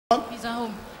He's at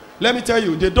home. Let me tell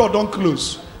you, the door don't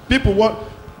close. People want,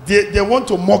 they want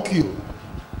to mock you.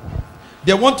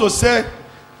 They want to say,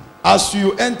 as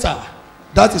you enter,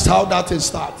 that is how that thing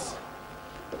starts.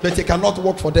 But it cannot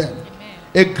work for them. Amen.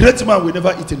 A great man will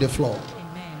never eat in the floor.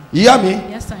 Amen. You hear me?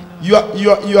 Yes, I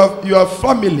know. Your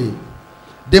family,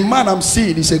 the man I'm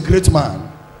seeing is a great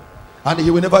man, and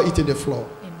he will never eat in the floor.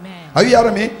 Amen. Are you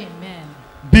hearing me? Amen.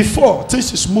 Before,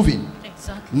 things is moving.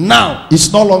 Exactly. Now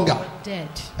it's no longer. Dead.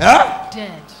 Huh?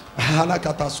 Dead.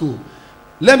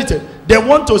 Let me tell you, they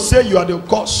want to say you are the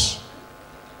cause.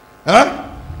 Huh?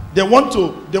 They want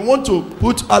to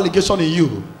put allegation in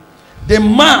you. The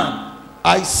man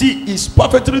I see is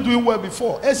perfectly doing well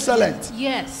before. Excellent.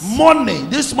 Yes. Money.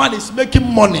 This man is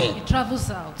making money. He travels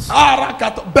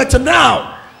out. But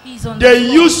now He's on they the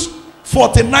floor. use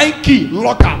 49 key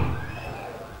locker.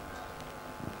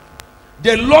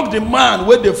 They lock the man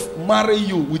where they marry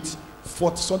you with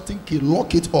 40 something key.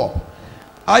 Lock it up.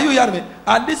 Are you hearing me?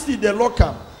 And this is the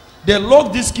locker. They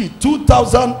lock this key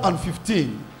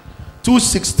 2015,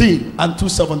 2016, and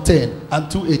 2017,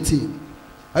 and 2018.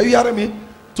 Are you hearing me?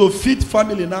 To feed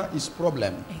family now is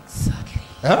problem. Exactly.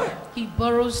 Huh? He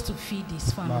borrows to feed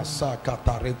his family.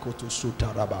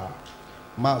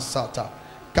 Masata.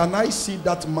 Can I see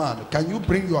that man? Can you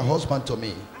bring your husband to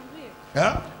me?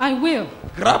 Huh? I will.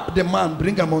 Grab the man,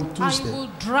 bring him on Tuesday. I will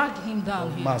drag him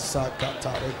down here.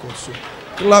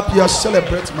 Clap here,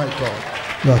 celebrate my God.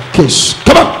 Your kiss.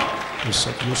 Come on. You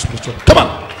said you spiritual. Come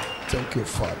on. Thank you,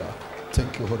 Father.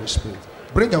 Thank you, Holy Spirit.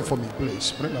 Bring him for me,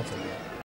 please. Bring him for me.